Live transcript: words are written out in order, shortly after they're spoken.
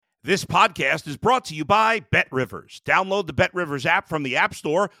This podcast is brought to you by BetRivers. Download the BetRivers app from the App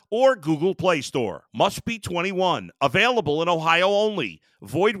Store or Google Play Store. Must be 21. Available in Ohio only.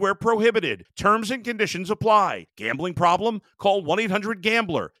 Void where prohibited. Terms and conditions apply. Gambling problem? Call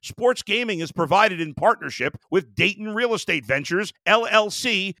 1-800-GAMBLER. Sports gaming is provided in partnership with Dayton Real Estate Ventures,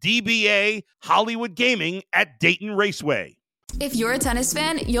 LLC, DBA, Hollywood Gaming at Dayton Raceway. If you're a tennis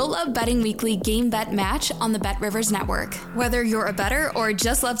fan, you'll love Betting Weekly Game Bet Match on the BetRivers Network. Whether you're a bettor or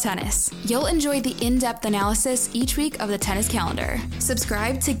just love tennis, you'll enjoy the in-depth analysis each week of the tennis calendar.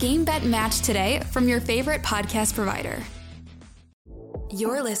 Subscribe to Game Bet Match today from your favorite podcast provider.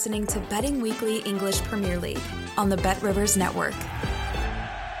 You're listening to Betting Weekly English Premier League on the BetRivers Network.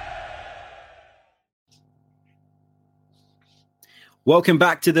 Welcome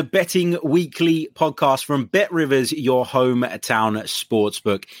back to the Betting Weekly podcast from BetRivers, your hometown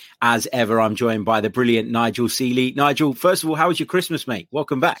sportsbook. As ever, I'm joined by the brilliant Nigel Seeley. Nigel, first of all, how was your Christmas, mate?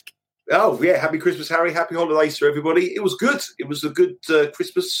 Welcome back. Oh, yeah. Happy Christmas, Harry. Happy holidays to everybody. It was good. It was a good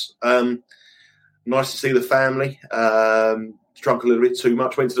Christmas. Nice to see the family. Drunk a little bit too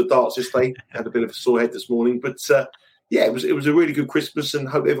much. Went to the darts yesterday. Had a bit of a sore head this morning. But, yeah, it was a really good Christmas and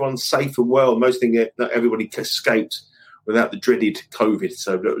hope everyone's safe and well. Most thing that everybody escaped without the dreaded COVID.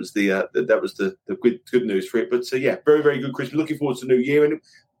 So that was the good news for it. But yeah, very, very good Christmas. Looking forward to the new year. And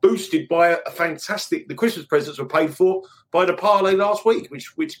boosted by a fantastic, the Christmas presents were paid for by the parlay last week,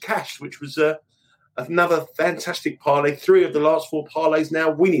 which cashed, which was another fantastic parlay. 3 of the last 4 parlays now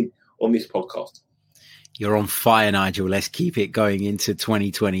winning on this podcast. You're on fire, Nigel. Let's keep it going into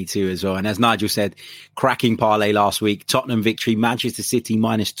 2022 as well. And as Nigel said, cracking parlay last week. Tottenham victory, Manchester City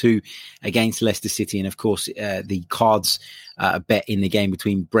 -2 against Leicester City. And of course, the cards bet in the game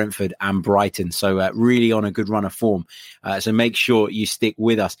between Brentford and Brighton. So really on a good run of form. So make sure you stick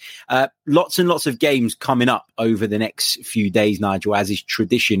with us. Lots and lots of games coming up over the next few days, Nigel, as is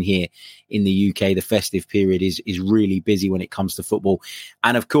tradition here in the UK. The festive period is really busy when it comes to football.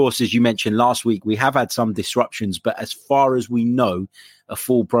 And of course, as you mentioned last week, we have had some disruptions, but as far as we know, a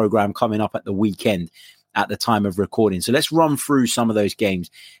full program coming up at the weekend at the time of recording. So let's run through some of those games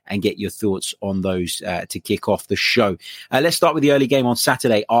and get your thoughts on those to kick off the show. Let's start with the early game on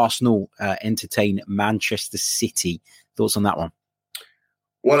Saturday. Arsenal entertain Manchester City. Thoughts on that one?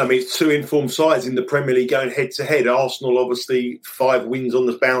 Well, I mean, it's 2 informed sides in the Premier League going head-to-head. Arsenal, obviously, 5 wins on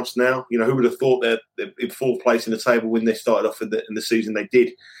the bounce now. You know, who would have thought they're in 4th place in the table when they started off in the season they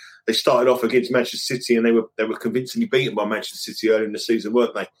did. They started off against Manchester City and they were convincingly beaten by Manchester City early in the season,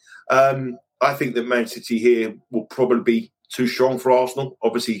 weren't they? I think that Man City here will probably be too strong for Arsenal.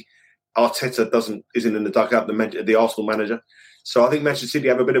 Obviously, Arteta isn't in the dugout, the Arsenal manager. So I think Manchester City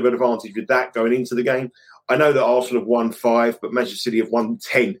have a bit of an advantage with that going into the game. I know that Arsenal have won 5, but Manchester City have won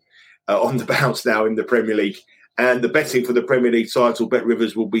 10 on the bounce now in the Premier League. And the betting for the Premier League title,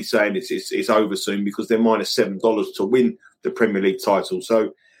 BetRivers will be saying it's over soon because they're -$7 to win the Premier League title.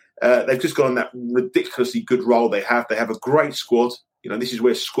 So they've just got on that ridiculously good roll they have. They have a great squad. You know, this is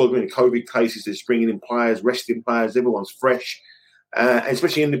where squad, when COVID cases, they're bringing in players, resting players, everyone's fresh. And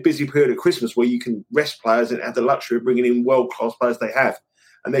especially in the busy period of Christmas where you can rest players and have the luxury of bringing in world-class players they have.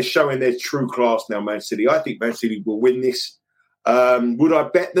 And they're showing their true class now, Man City. I think Man City will win this. Would I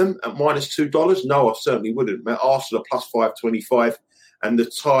bet them at -$2? No, I certainly wouldn't. Arsenal are +525. And the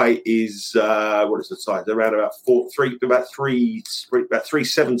tie is, what is the tie? They're around about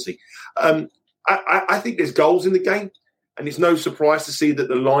 370. I think there's goals in the game. And it's no surprise to see that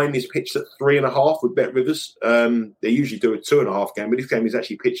the line is pitched at 3.5 with BetRivers. They usually do a 2.5 game, but this game is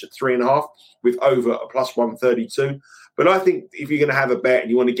actually pitched at 3.5 with over a +132. But I think if you're going to have a bet and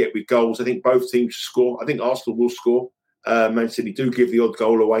you want to get with goals, I think both teams score. I think Arsenal will score. Man City do give the odd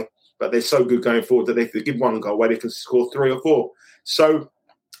goal away, but they're so good going forward that if they give 1 goal away, they can score 3 or 4. So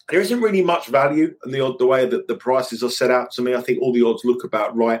there isn't really much value in the way that the prices are set out to me. I think all the odds look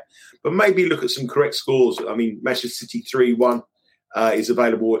about right. But maybe look at some correct scores. I mean, Manchester City 3-1 is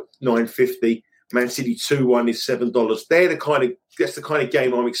available at $9.50. Man City 2-1 is $7. That's the kind of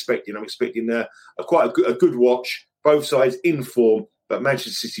game I'm expecting. I'm expecting quite a good watch. Both sides in form, but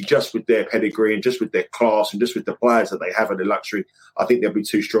Manchester City, just with their pedigree and just with their class and just with the players that they have and the luxury, I think they'll be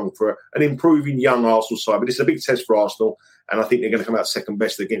too strong for an improving young Arsenal side. But it's a big test for Arsenal, and I think they're going to come out second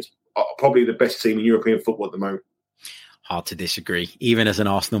best against probably the best team in European football at the moment. Hard to disagree, even as an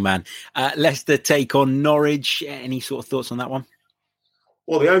Arsenal man. Leicester take on Norwich. Any sort of thoughts on that one?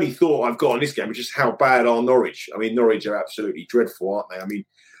 Well, the only thought I've got on this game is just how bad are Norwich. I mean, Norwich are absolutely dreadful, aren't they? I mean,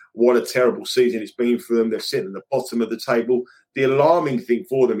 what a terrible season it's been for them. They're sitting at the bottom of the table. The alarming thing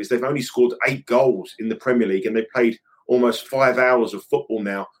for them is they've only scored 8 goals in the Premier League, and they've played almost 5 hours of football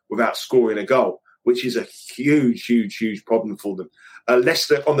now without scoring a goal. which is a huge problem for them.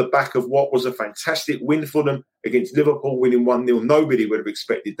 Leicester, on the back of what was a fantastic win for them against Liverpool, winning 1-0. Nobody would have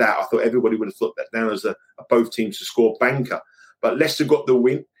expected that. I thought everybody would have thought that down as a both teams to score banker. But Leicester got the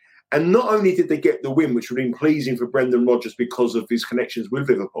win. And not only did they get the win, which would have been pleasing for Brendan Rodgers because of his connections with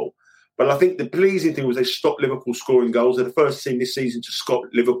Liverpool, but I think the pleasing thing was they stopped Liverpool scoring goals. They're the first team this season to stop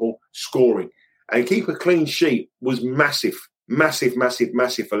Liverpool scoring. And keep a clean sheet was massive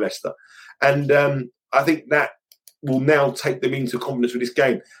for Leicester. And I think that will now take them into confidence with this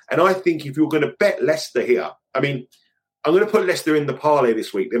game. And I think if you're going to bet Leicester here, I mean, I'm going to put Leicester in the parlay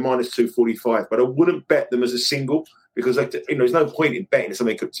this week. They're minus 245, but I wouldn't bet them as a single because there's no point in betting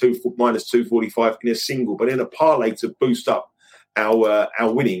something at minus 245 in a single, but in a parlay to boost up our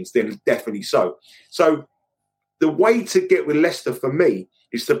winnings, then definitely so. So the way to get with Leicester for me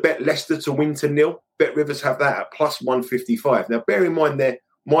is to bet Leicester to win to 0. BetRivers have that at plus 155. Now, bear in mind they're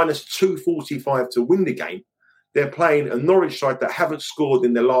minus 245 to win the game. They're playing a Norwich side that haven't scored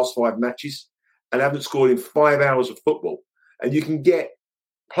in their last 5 matches and haven't scored in 5 hours of football. And you can get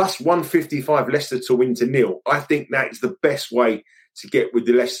plus 155 Leicester to win to 0. I think that is the best way to get with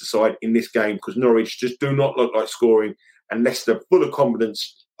the Leicester side in this game because Norwich just do not look like scoring and Leicester full of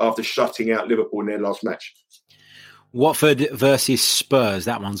confidence after shutting out Liverpool in their last match. Watford versus Spurs.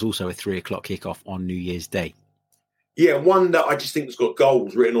 That one's also a 3:00 kickoff on New Year's Day. Yeah, one that I just think has got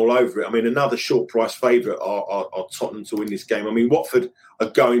goals written all over it. I mean, another short price favourite are Tottenham to win this game. I mean, Watford are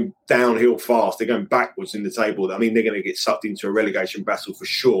going downhill fast. They're going backwards in the table. I mean, they're going to get sucked into a relegation battle for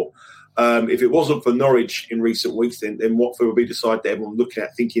sure. If it wasn't for Norwich in recent weeks, then Watford would be the side that everyone looking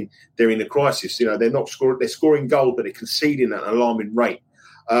at thinking they're in a crisis. You know, they're not scoring. They're scoring goals, but they're conceding at an alarming rate.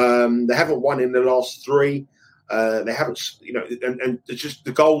 They haven't won in the last 3. They haven't, and just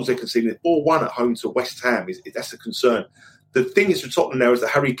the goals they're conceding. 4-1 at home to West Ham that's a concern. The thing is for Tottenham now is that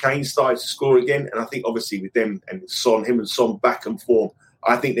Harry Kane started to score again, and I think obviously with them and him and Son back and form,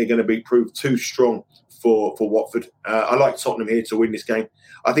 I think they're going to be proved too strong for Watford. I like Tottenham here to win this game.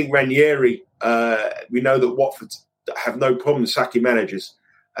 I think Ranieri. We know that Watford have no problem sacking managers.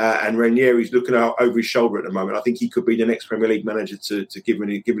 And Ranieri's looking out over his shoulder at the moment. I think he could be the next Premier League manager to give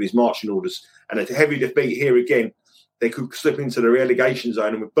him his marching orders. And a heavy defeat here again, they could slip into the relegation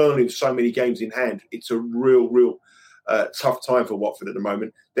zone. And with Burnley with so many games in hand, it's a real tough time for Watford at the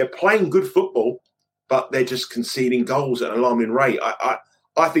moment. They're playing good football, but they're just conceding goals at an alarming rate.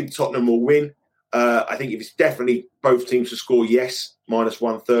 I think Tottenham will win. I think if it's definitely both teams to score, yes, minus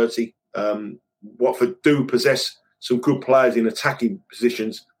 130. Watford do possess some good players in attacking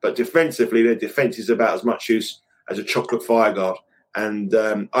positions, but defensively, their defence is about as much use as a chocolate fireguard. And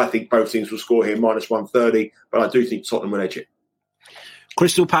I think both teams will score here, minus 130, but I do think Tottenham will edge it.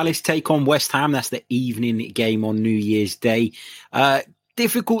 Crystal Palace take on West Ham. That's the evening game on New Year's Day.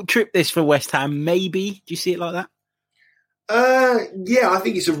 Difficult trip this for West Ham, maybe. Do you see it like that? Yeah, I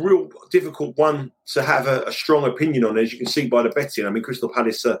think it's a real difficult one to have a strong opinion on, as you can see by the betting. I mean, Crystal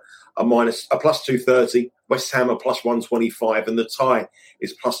Palace are plus 230, West Ham are plus 125, and the tie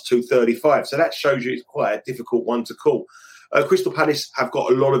is plus 235. So that shows you it's quite a difficult one to call. Crystal Palace have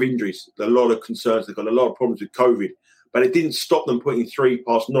got a lot of injuries, a lot of concerns. They've got a lot of problems with COVID, but it didn't stop them putting 3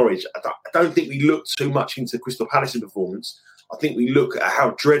 past Norwich. I don't think we look too much into Crystal Palace's performance. I think we look at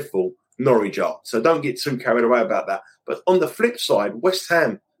how dreadful Norwich are. So don't get too carried away about that. But on the flip side, West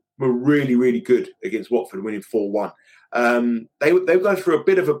Ham were really good against Watford, winning 4-1. They were going through a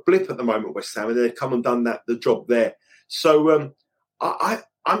bit of a blip at the moment, West Ham, and they've come and done the job there. So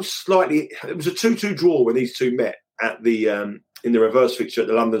I'm slightly. It was a 2-2 draw when these two met at the in the reverse fixture at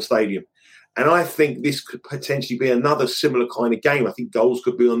the London Stadium, and I think this could potentially be another similar kind of game. I think goals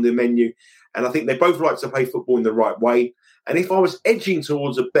could be on the menu, and I think they both like to play football in the right way. And if I was edging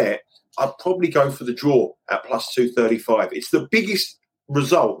towards a bet, I'd probably go for the draw at plus 235. It's the biggest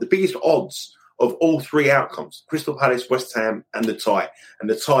result, the biggest odds of all 3 outcomes: Crystal Palace, West Ham, and the tie. And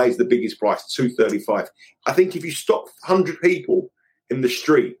the tie is the biggest price, 235. I think if you stop 100 people in the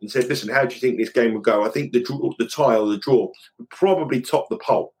street and said, listen, how do you think this game would go? I think the tie or the draw would probably top the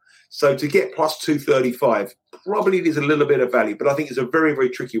poll. So to get plus 235, probably there's a little bit of value, but I think it's a very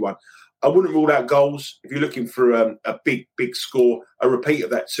tricky one. I wouldn't rule out goals. If you're looking for a big score, a repeat of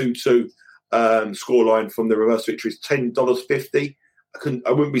that 2-2 scoreline from the reverse victory is $10.50.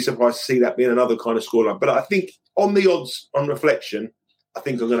 I wouldn't be surprised to see that being another kind of scoreline. But I think on the odds, on reflection, I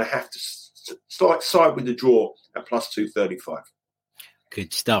think I'm going to have to side with the draw at plus 235.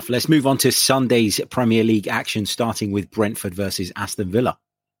 Good stuff. Let's move on to Sunday's Premier League action, starting with Brentford versus Aston Villa.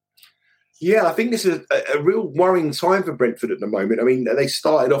 Yeah, I think this is a real worrying time for Brentford at the moment. I mean, they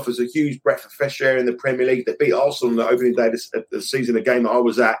started off as a huge breath of fresh air in the Premier League. They beat Arsenal on the opening day of the season, a game that I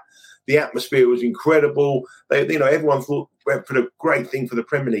was at. The atmosphere was incredible. Everyone thought Brentford a great thing for the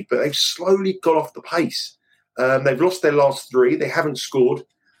Premier League, but they've slowly got off the pace. They've lost their last 3. They haven't scored.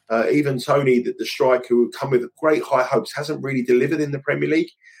 Even Tony, the striker, who would come with great high hopes, hasn't really delivered in the Premier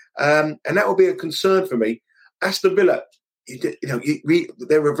League. And that will be a concern for me. Aston Villa,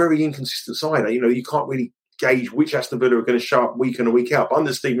 they're a very inconsistent side. You can't really gauge which Aston Villa are going to show up week in and week out. But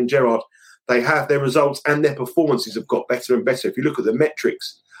under Steven Gerrard, they have their results and their performances have got better and better. If you look at the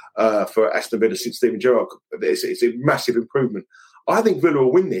metrics for Aston Villa since Steven Gerrard, it's a massive improvement. I think Villa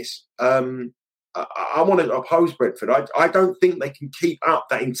will win this. I want to oppose Brentford. I don't think they can keep up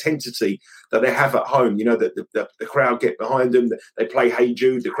that intensity that they have at home. The crowd get behind them. They play Hey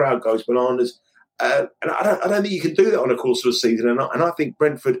Jude. The crowd goes bananas. And I don't think you can do that on a course of a season. And I think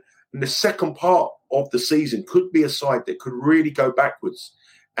Brentford, in the second part of the season, could be a side that could really go backwards.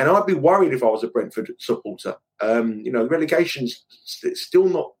 And I'd be worried if I was a Brentford supporter. The relegation's still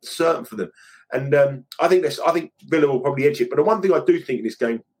not certain for them. And I think Villa will probably edge it. But the one thing I do think in this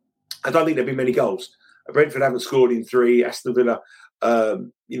game, I don't think there'll be many goals. Brentford haven't scored in 3. Aston Villa, are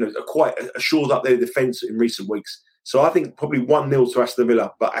quite assured up their defence in recent weeks. So I think probably 1-0 to Aston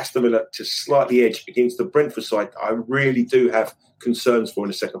Villa, but Aston Villa to slightly edge against the Brentford side. I really do have concerns for in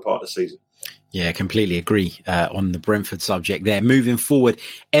the second part of the season. Yeah, completely agree on the Brentford subject there. Moving forward,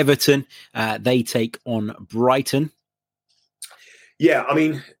 Everton, they take on Brighton. Yeah,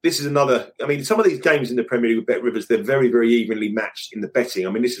 this is another... some of these games in the Premier League with BetRivers, they're very, very evenly matched in the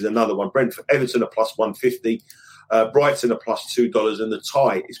betting. This is another one. Everton are plus 150, Brighton are plus $2, and the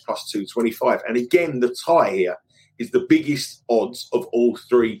tie is plus 225. And again, the tie here is the biggest odds of all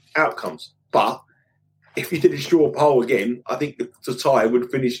 3 outcomes. But if you did a straw poll again, I think the tie would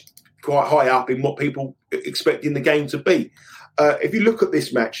finish quite high up in what people expecting the game to be. If you look at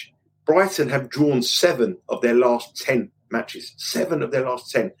this match, Brighton have drawn 7 of their last 10 matches. 7 of their last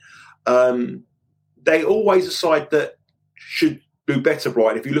 10. They always a side that should do better,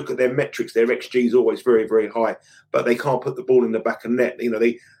 Brighton. If you look at their metrics, their XG is always very, very high, but they can't put the ball in the back of net.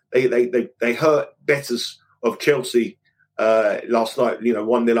 They hurt betters of Chelsea last night,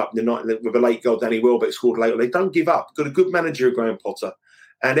 1-0 up in the night with a late goal. Danny Welbeck scored later. They don't give up. Got a good manager, Graham Potter.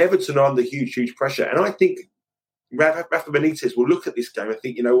 And Everton are under huge, huge pressure. And I think Rafa Benitez will look at this game and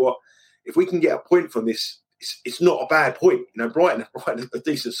think, you know what, if we can get a point from this, it's not a bad point. Brighton are a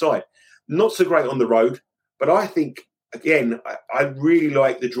decent side. Not so great on the road, but I think, again, I really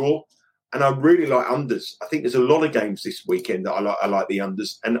like the draw and I really like unders. I think there's a lot of games this weekend that I like the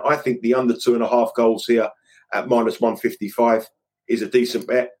unders. And I think the under 2.5 goals here at minus 155 is a decent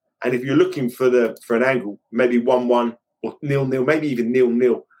bet. And if you're looking for an angle, maybe 1-1 or 0-0, maybe even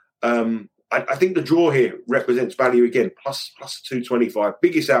 0-0. I think the draw here represents value again, plus 225.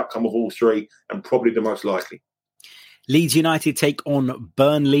 Biggest outcome of all 3 and probably the most likely. Leeds United take on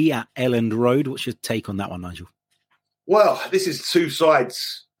Burnley at Elland Road. What's your take on that one, Nigel? Well, this is 2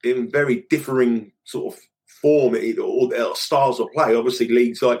 sides in very differing sort of form or styles of play. Obviously,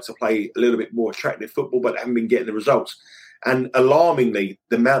 Leeds like to play a little bit more attractive football, but they haven't been getting the results. And alarmingly,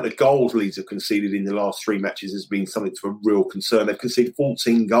 the amount of goals Leeds have conceded in the last 3 matches has been something to a real concern. They've conceded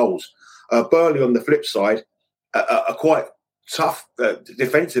 14 goals. Burnley, on the flip side, are quite tough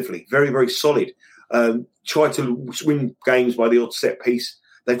defensively, very, very solid. Try to win games by the odd set piece.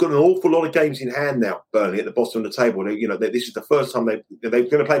 They've got an awful lot of games in hand now, Burnley, at the bottom of the table. This is the first time they're going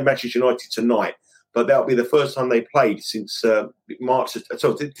to play Manchester United tonight, but that'll be the first time they played since December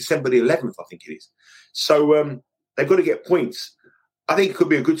the 11th, I think it is. So they've got to get points. I think it could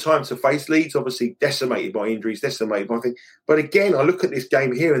be a good time to face Leeds, obviously decimated by injuries, decimated by things. But again, I look at this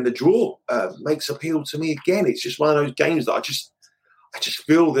game here and the draw makes appeal to me again. It's just one of those games that I just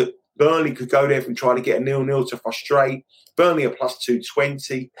feel that Burnley could go there and try to get a 0-0 to frustrate. Burnley are plus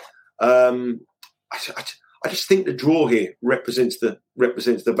 220. I just think the draw here represents the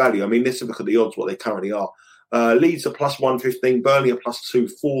value. Let's look at the odds, what they currently are. Leeds are plus 115, Burnley are plus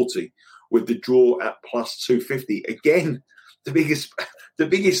 240, with the draw at plus 250. Again, the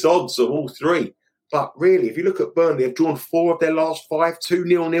biggest odds of all 3. But really, if you look at Burnley, they've drawn 4 of their last 5, 2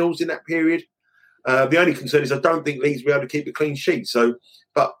 0-0s in that period. The only concern is I don't think Leeds will be able to keep a clean sheet.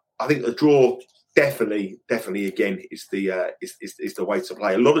 But I think the draw definitely again is the way to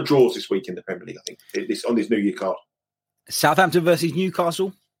play. A lot of draws this week in the Premier League, I think, on this New Year card. Southampton versus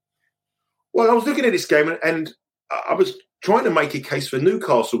Newcastle? Well, I was looking at this game and I was trying to make a case for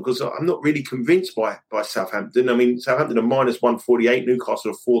Newcastle because I'm not really convinced by Southampton. Southampton are minus 148,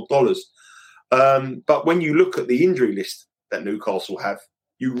 Newcastle are $4. But when you look at the injury list that Newcastle have,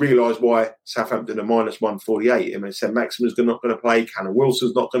 you realise why Southampton are minus 148. St. Maximin's not going to play, Callum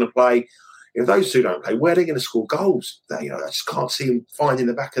Wilson's not going to play. if those two don't play, where are they going to score goals? I just can't see them finding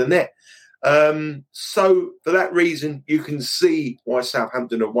the back of the net. So for that reason, you can see why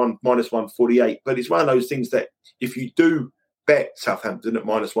Southampton are minus 148. But it's one of those things that if you do bet Southampton at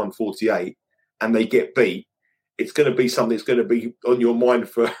minus 148 and they get beat, it's going to be something that's going to be on your mind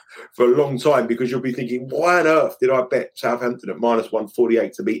for a long time, because you'll be thinking, why on earth did I bet Southampton at minus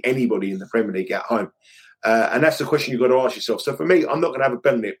 148 to beat anybody in the Premier League at home? And that's the question you've got to ask yourself. So for me, I'm not going to have a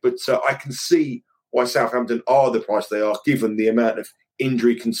bet on it, but I can see why Southampton are the price they are, given the amount of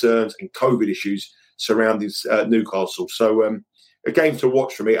injury concerns and COVID issues surrounding Newcastle. So a game to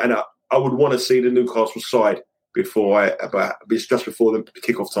watch for me, and I would want to see the Newcastle side just before the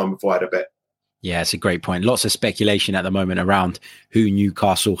kick-off time before I had a bet. Yeah, it's a great point. Lots of speculation at the moment around who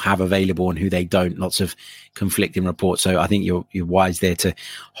Newcastle have available and who they don't. Lots of conflicting reports. So I think you're wise there to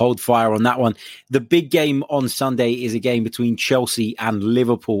hold fire on that one. The big game on Sunday is a game between Chelsea and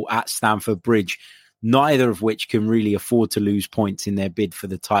Liverpool at Stamford Bridge, neither of which can really afford to lose points in their bid for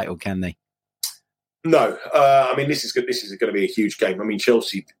the title, can they? No. I mean, this is good. This is going to be a huge game. I mean,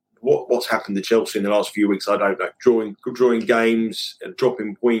 Chelsea... What's happened to Chelsea in the last few weeks, I don't know. Drawing games,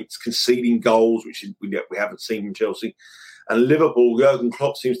 dropping points, conceding goals, which we haven't seen from Chelsea. And Liverpool, Jurgen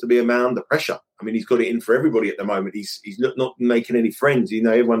Klopp seems to be a man under pressure. I mean, he's got it in for everybody at the moment. He's not making any friends.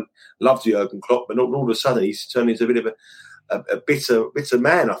 Everyone loves Jurgen Klopp, but all of a sudden he's turned into a bit of a bitter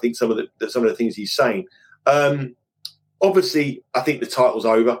man. I think some of the things he's saying. Obviously, I think the title's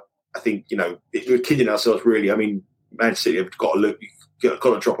over. I think if we're kidding ourselves, really. I mean, Man City have got to look. Got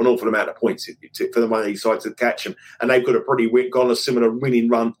to drop an awful amount of points for the money side to catch them, and they've got gone a similar winning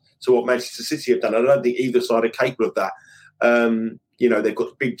run to what Manchester City have done. I don't think either side are capable of that. They've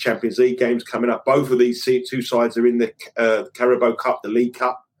got big Champions League games coming up. Both of these two sides are in the Carabao Cup, the League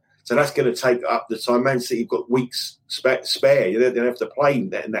Cup, so that's going to take up the time. Man City have got weeks spare. They don't have to play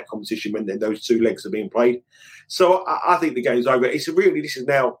in that competition when those two legs are being played. So I think the game's over. This is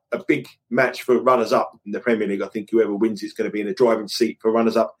now a big match for runners-up in the Premier League. I think whoever wins is going to be in the driving seat for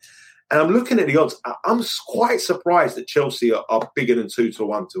runners-up. And I'm looking at the odds. I'm quite surprised that Chelsea are bigger than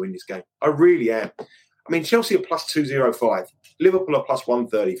 2-1 to win this game. I really am. I mean, Chelsea are plus 205. Liverpool are plus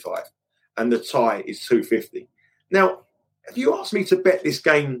 135. And the tie is 250. Now, if you asked me to bet this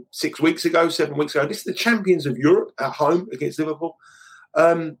game 7 weeks ago, this is the champions of Europe at home against Liverpool.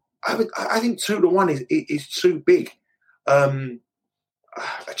 I think 2-1 is too big.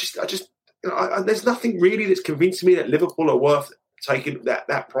 There's nothing really that's convincing me that Liverpool are worth taking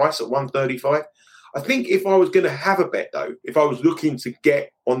that price at 135. I think if I was going to have a bet, though, if I was looking to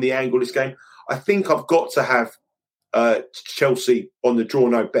get on the angle of this game, I think I've got to have Chelsea on the draw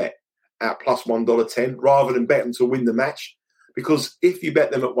no bet at plus $1.10 rather than bet them to win the match. Because if you bet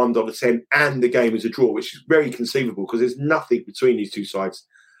them at $1.10 and the game is a draw, which is very conceivable because there's nothing between these two sides,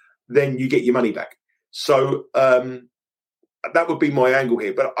 then you get your money back. So that would be my angle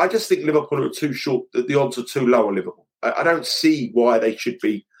here. But I just think Liverpool are too short. The odds are too low on Liverpool. I don't see why they should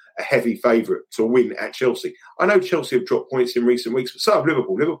be a heavy favourite to win at Chelsea. I know Chelsea have dropped points in recent weeks, but so have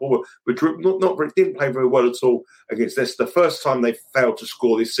Liverpool. Liverpool didn't play very well at all against this. The first time they failed to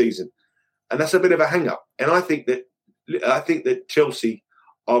score this season. And that's a bit of a hang-up. And I think that Chelsea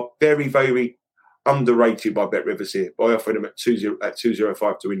are very, very underrated by BetRivers here by offering them at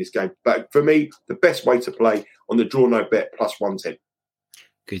 205 to win this game. But for me, the best way to play on the draw no bet plus 110.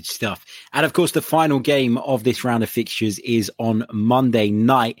 Good stuff. And of course, the final game of this round of fixtures is on Monday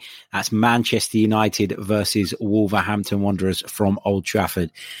night. That's Manchester United versus Wolverhampton Wanderers from Old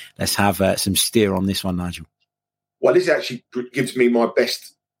Trafford. Let's have some steer on this one, Nigel. Well, this actually gives me my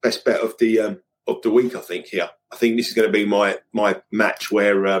best bet of the week, I think, here. I think this is going to be my match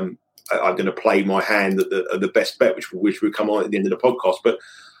where I'm going to play my hand at the best bet, which will come on at the end of the podcast. But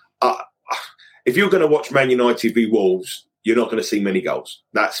if you're going to watch Man United v Wolves, you're not going to see many goals.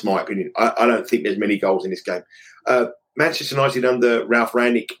 That's my opinion. I don't think there's many goals in this game. Manchester United under Ralph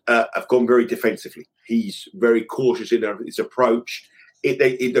Rangnick have gone very defensively. He's very cautious in his approach.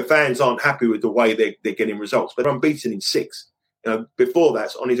 The fans aren't happy with the way they're getting results, but they're unbeaten in 6. Before that,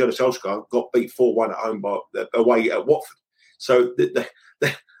 Onizuela Solskjaer got beat 4-1 at home away at Watford. So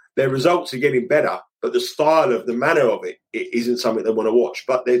their results are getting better, but the style of the manner of it isn't something they want to watch.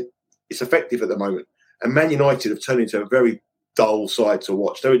 But it's effective at the moment. And Man United have turned into a very dull side to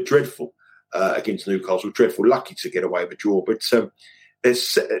watch. They were dreadful against Newcastle, dreadful, lucky to get away with a draw. But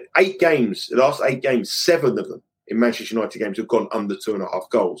there's 8 games, the last 8 games, 7 of them in Manchester United games have gone under 2.5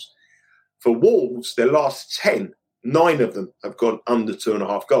 goals. For Wolves, their last 10 9 of them have gone under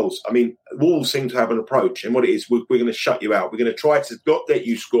 2.5 goals. I mean, Wolves seem to have an approach, and what it is, we're going to shut you out. We're going to try to not let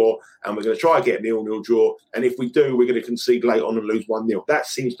you score, and we're going to try to get a 0-0 draw. And if we do, we're going to concede late on and lose 1-0. That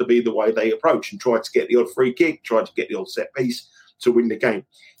seems to be the way they approach and try to get the odd free kick, try to get the odd set piece to win the game.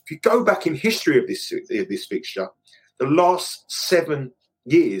 If you go back in history of this fixture, the last 7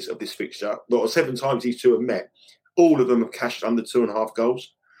 years of this fixture, or 7 times these two have met, all of them have cashed under 2.5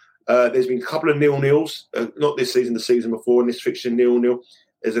 goals. There's been a couple of 0-0s, not this season, the season before, in this fixture, 0-0.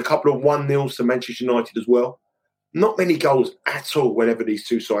 There's a couple of 1-0s to Manchester United as well. Not many goals at all whenever these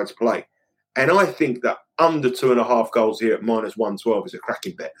two sides play. And I think that under 2.5 goals here at -112 is a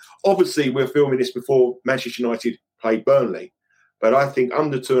cracking bet. Obviously, we're filming this before Manchester United played Burnley, but I think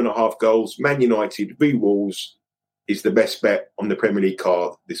under 2.5 goals, Man United v Wolves is the best bet on the Premier League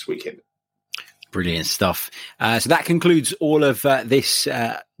card this weekend. Brilliant stuff. So that concludes all of this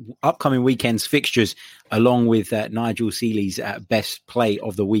upcoming weekend's fixtures, along with Nigel Seeley's best play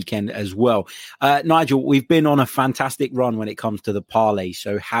of the weekend as well. Nigel, we've been on a fantastic run when it comes to the parlay.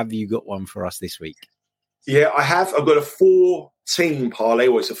 So have you got one for us this week? Yeah, I have. I've got a 4-team parlay,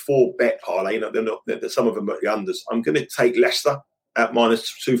 or it's a 4-bet parlay. Some of them are the unders. I'm going to take Leicester at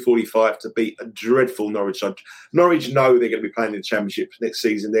 -245 to beat a dreadful Norwich side. Norwich know they're going to be playing in the Championship next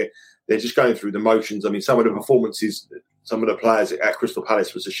season. They're just going through the motions. I mean, some of the performances, some of the players at Crystal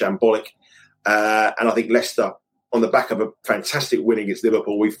Palace was a shambolic. And I think Leicester, on the back of a fantastic win against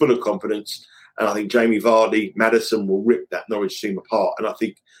Liverpool, we're full of confidence. And I think Jamie Vardy, Maddison will rip that Norwich team apart. And I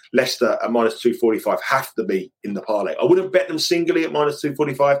think Leicester at -245 have to be in the parlay. I wouldn't bet them singly at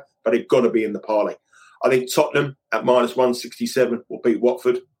 -245, but they've got to be in the parlay. I think Tottenham at -167 will beat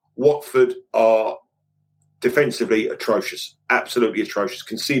Watford. Watford are defensively atrocious, absolutely atrocious,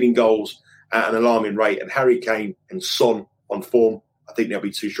 conceding goals at an alarming rate. And Harry Kane and Son on form, I think they'll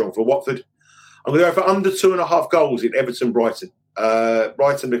be too strong for Watford. I'm going to go for under 2.5 goals in Everton-Brighton.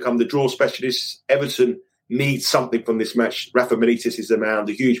 Brighton become the draw specialists. Everton needs something from this match. Rafa Benitez is the man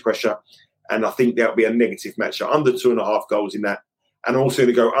under huge pressure, and I think that'll be a negative match. So under 2.5 goals in that. And I'm also going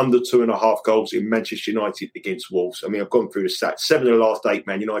to go under 2.5 goals in Manchester United against Wolves. I mean, I've gone through the stats. 7 of the last 8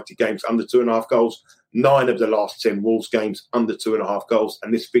 Man United games under 2.5 goals. 9 of the last 10 Wolves games under 2.5 goals.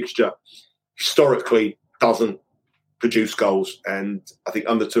 And this fixture historically doesn't produce goals. And I think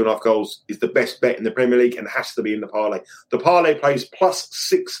under 2.5 goals is the best bet in the Premier League and has to be in the parlay. The parlay plays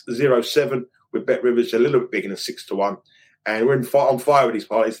 +607 with BetRivers, a little bit bigger than 6-1. And we're on fire with these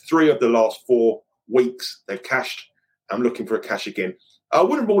parlays. 3 of the last 4 weeks they've cashed. I'm looking for a cash again. I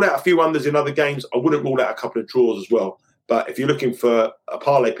wouldn't rule out a few unders in other games. I wouldn't rule out a couple of draws as well. But if you're looking for a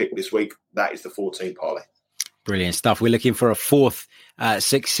parlay pick this week, that is the 14 parlay. Brilliant stuff. We're looking for a 4th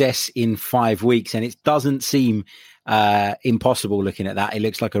success in 5 weeks, and it doesn't seem impossible looking at that. It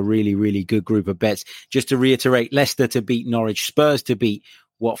looks like a really, really good group of bets. Just to reiterate, Leicester to beat Norwich, Spurs to beat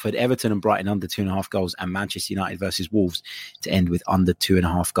Watford, Everton and Brighton under 2.5 goals, and Manchester United versus Wolves to end with under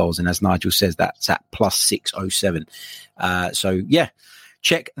 2.5 goals. And as Nigel says, that's at +607. So yeah,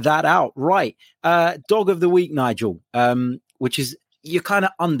 check that out. Right. Dog of the week, Nigel, which is your kind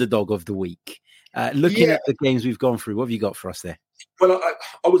of underdog of the week. Looking at the games we've gone through, what have you got for us there? Well,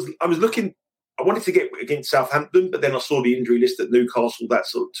 I was looking. I wanted to get against Southampton, but then I saw the injury list at Newcastle. That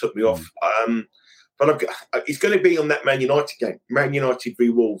sort of took me off. But it's going to be on that Man United game, Man United v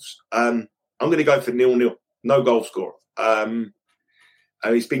Wolves. I'm going to go for 0-0, no goal scorer. And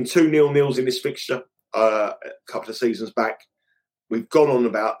it's been 2 0-0s in this fixture a couple of seasons back. We've gone on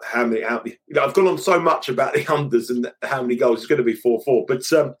about how many. I've gone on so much about the unders and how many goals. It's going to be 4-4. But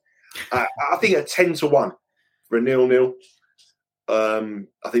I think a 10-1 for a 0-0.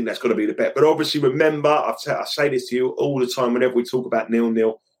 I think that's got to be the bet. But obviously, remember, I say this to you all the time whenever we talk about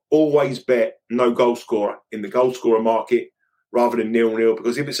 0-0. Always bet no goal scorer in the goal scorer market rather than 0-0,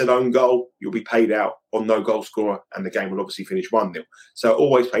 because if it's an own goal, you'll be paid out on no goal scorer and the game will obviously finish 1-0. So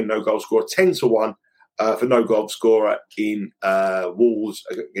always pay no goal scorer, 10-1 for no goal scorer in Wolves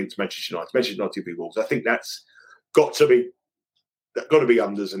against Manchester United. Manchester United v Wolves. I think that's got to be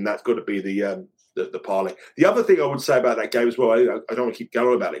unders, and that's got to be the parlay. The other thing I would say about that game as well, I don't want to keep going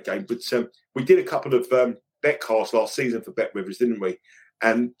on about that game, but we did a couple of bet casts last season for BetRivers, didn't we?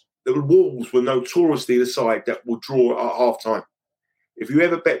 And the Wolves were notoriously the side that will draw at half-time. If you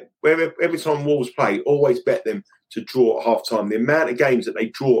ever bet, every time Wolves play, always bet them to draw at half-time. The amount of games that they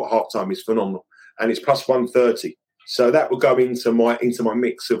draw at half-time is phenomenal, and it's +130. So that will go into my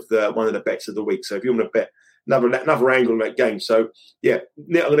mix of one of the bets of the week. So if you want to bet another angle on that game, so yeah,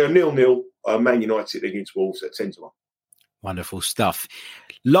 I'm going to go 0-0 Man United against Wolves at 10-1. Wonderful stuff.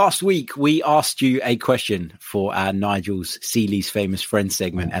 Last week, we asked you a question for our Nigel's Seeley's Famous Friends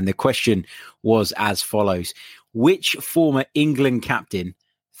segment. And the question was as follows. Which former England captain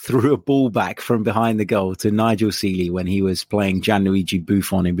threw a ball back from behind the goal to Nigel Seeley when he was playing Gianluigi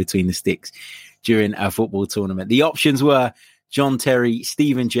Buffon in between the sticks during a football tournament? The options were John Terry,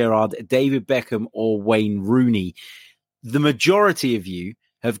 Steven Gerrard, David Beckham, or Wayne Rooney. The majority of you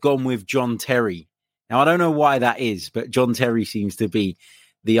have gone with John Terry. Now, I don't know why that is, but John Terry seems to be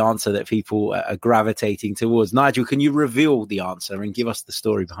the answer that people are gravitating towards. Nigel, can you reveal the answer and give us the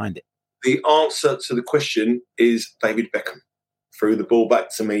story behind it? The answer to the question is David Beckham. Threw the ball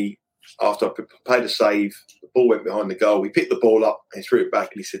back to me after I played a save. The ball went behind the goal. We picked the ball up and he threw it back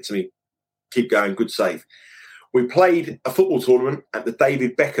and he said to me, "Keep going, good save." We played a football tournament at the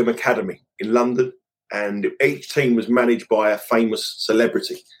David Beckham Academy in London, and each team was managed by a famous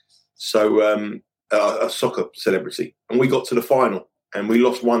celebrity, so a soccer celebrity. And we got to the final and we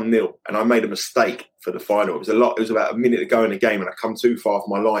lost 1-0, and I made a mistake for the final. It was about a minute to go in the game and I come too far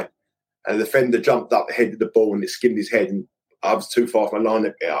from my line. And the defender jumped up, headed the ball, and it skinned his head. And I was too far from my line,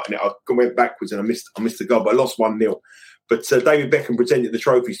 and I went backwards, and I missed the goal. But I lost 1-0. But David Beckham presented the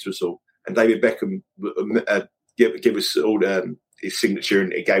trophies to us all, and David Beckham gave us all his signature,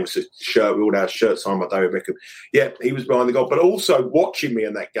 and he gave us a shirt. We all had a shirt signed by David Beckham. Yeah, he was behind the goal. But also watching me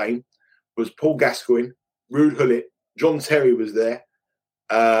in that game was Paul Gascoigne, Ruud Gullit, John Terry was there.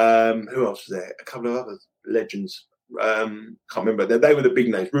 Who else was there? A couple of other legends. Can't remember. They were the big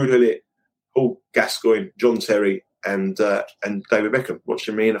names. Ruud Gullit, Paul Gascoigne, John Terry, and David Beckham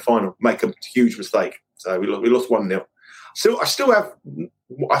watching me in the final make a huge mistake. So we lost 1-0.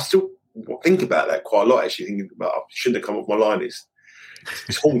 I still think about that quite a lot. Actually, thinking about I shouldn't have come off my line. It's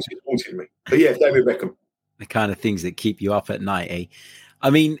haunting me. But yeah, David Beckham. The kind of things that keep you up at night, eh? I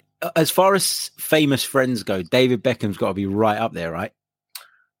mean, as far as famous friends go, David Beckham's got to be right up there, right?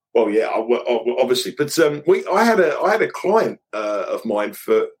 Well, yeah, obviously. But I had a client of mine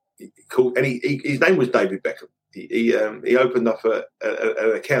called, and his name was David Beckham. He opened up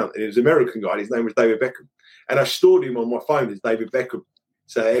an account, and he was an American guy. And his name was David Beckham, and I stored him on my phone as David Beckham.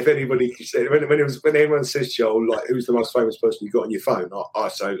 So if anybody, when anyone says to you, like, who's the most famous person you got on your phone, I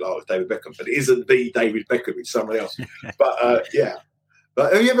say, like, David Beckham, but it isn't the David Beckham; it's someone else. But yeah.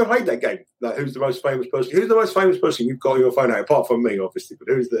 But have you ever played that game? Like, who's the most famous person? Who's the most famous person you've got on your phone now, apart from me, obviously? But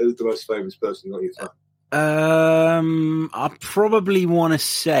who's the most famous person you've got on your phone? I probably want to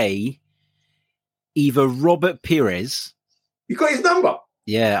say either Robert Pires. You got his number?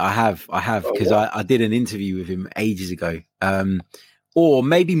 Yeah, I have because I did an interview with him ages ago. Or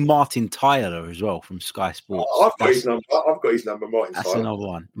maybe Martin Tyler as well from Sky Sports. I've got his number. Martin That's Tyler. Another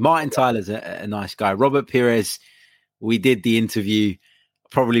one. Martin Tyler's a nice guy. Robert Pires, we did the interview.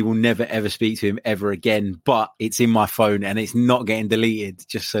 Probably will never, ever speak to him ever again, but it's in my phone and it's not getting deleted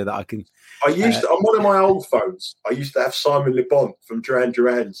just so that I can. On one of my old phones, I used to have Simon Le Bon from Duran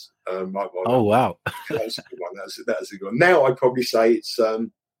Duran's mobile. Oh, wow. That was a good one. That was a good one. Now I'd probably say it's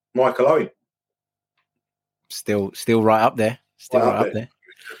Michael Owen. Still right up there.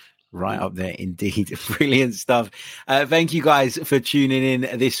 Right up there, indeed. Brilliant stuff. Thank you guys for tuning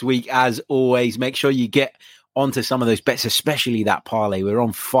in this week. As always, make sure you get onto some of those bets, especially that parlay. We're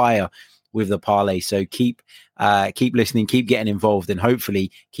on fire with the parlay, so keep listening, keep getting involved, and hopefully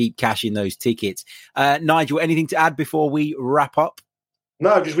keep cashing those tickets. Nigel, anything to add before we wrap up?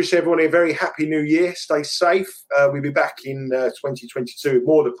 No, just wish everyone a very happy new year. Stay safe. We'll be back in 2022 with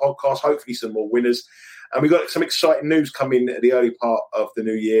more of the podcast, hopefully some more winners. And we've got some exciting news coming at the early part of the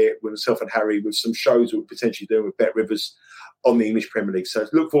new year with myself and Harry, with some shows we're potentially doing with BetRivers on the English Premier League. So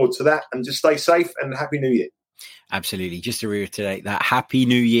look forward to that, and just stay safe and happy new year. Absolutely. Just to reiterate that, happy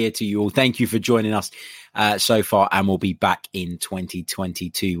new year to you all. Thank you for joining us so far, and we'll be back in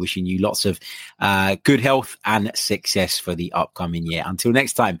 2022. Wishing you lots of good health and success for the upcoming year. Until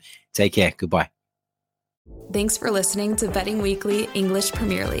next time, take care. Goodbye. Thanks for listening to Betting Weekly English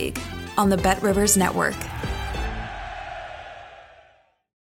Premier League on the BetRivers Network.